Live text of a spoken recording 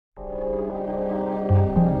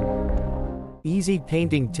Easy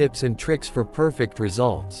painting tips and tricks for perfect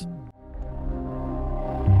results.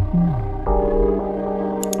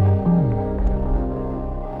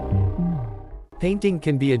 Painting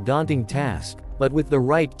can be a daunting task, but with the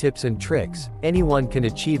right tips and tricks, anyone can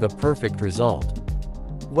achieve a perfect result.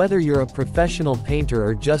 Whether you're a professional painter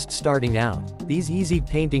or just starting out, these easy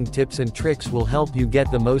painting tips and tricks will help you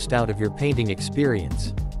get the most out of your painting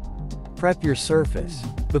experience. Prep your surface.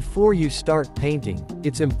 Before you start painting,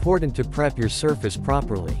 it's important to prep your surface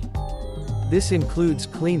properly. This includes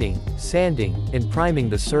cleaning, sanding, and priming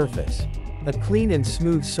the surface. A clean and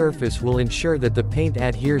smooth surface will ensure that the paint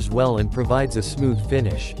adheres well and provides a smooth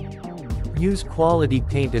finish. Use quality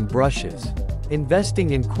paint and brushes.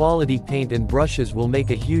 Investing in quality paint and brushes will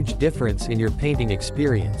make a huge difference in your painting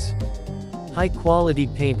experience. High-quality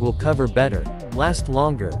paint will cover better, last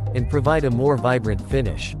longer, and provide a more vibrant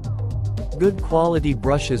finish. Good quality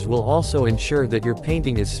brushes will also ensure that your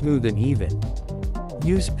painting is smooth and even.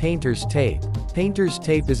 Use painter's tape. Painter's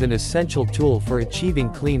tape is an essential tool for achieving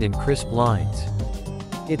clean and crisp lines.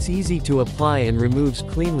 It's easy to apply and removes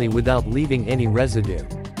cleanly without leaving any residue.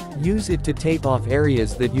 Use it to tape off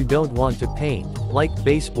areas that you don't want to paint, like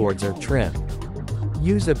baseboards or trim.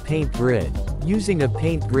 Use a paint grid. Using a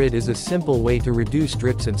paint grid is a simple way to reduce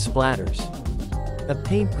drips and splatters. A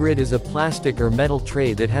paint grid is a plastic or metal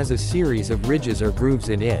tray that has a series of ridges or grooves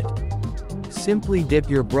in it. Simply dip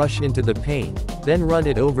your brush into the paint, then run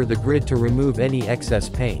it over the grid to remove any excess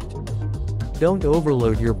paint. Don't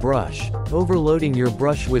overload your brush. Overloading your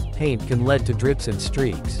brush with paint can lead to drips and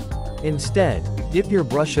streaks. Instead, dip your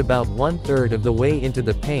brush about 1/3 of the way into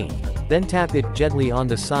the paint, then tap it gently on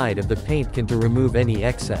the side of the paint can to remove any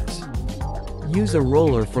excess. Use a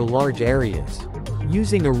roller for large areas.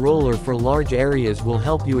 Using a roller for large areas will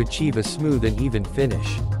help you achieve a smooth and even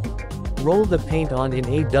finish. Roll the paint on in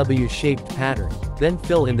a W-shaped pattern, then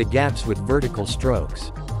fill in the gaps with vertical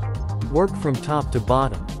strokes. Work from top to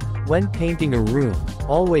bottom. When painting a room,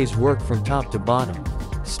 always work from top to bottom.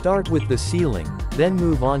 Start with the ceiling, then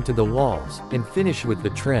move on to the walls, and finish with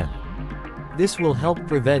the trim. This will help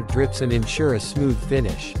prevent drips and ensure a smooth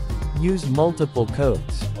finish. Use multiple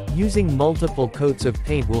coats. Using multiple coats of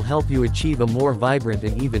paint will help you achieve a more vibrant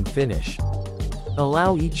and even finish.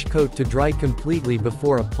 Allow each coat to dry completely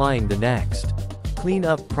before applying the next. Clean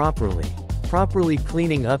up properly. Properly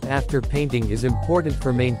cleaning up after painting is important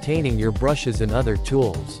for maintaining your brushes and other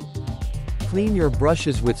tools. Clean your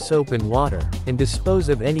brushes with soap and water, and dispose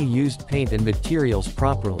of any used paint and materials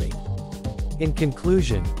properly. In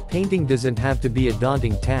conclusion, painting doesn't have to be a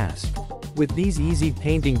daunting task. With these easy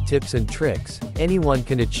painting tips and tricks, anyone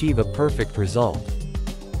can achieve a perfect result.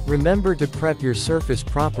 Remember to prep your surface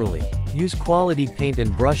properly, use quality paint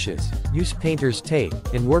and brushes, use painter's tape,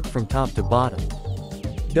 and work from top to bottom.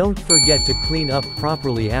 Don't forget to clean up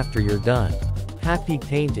properly after you're done. Happy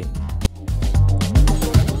painting!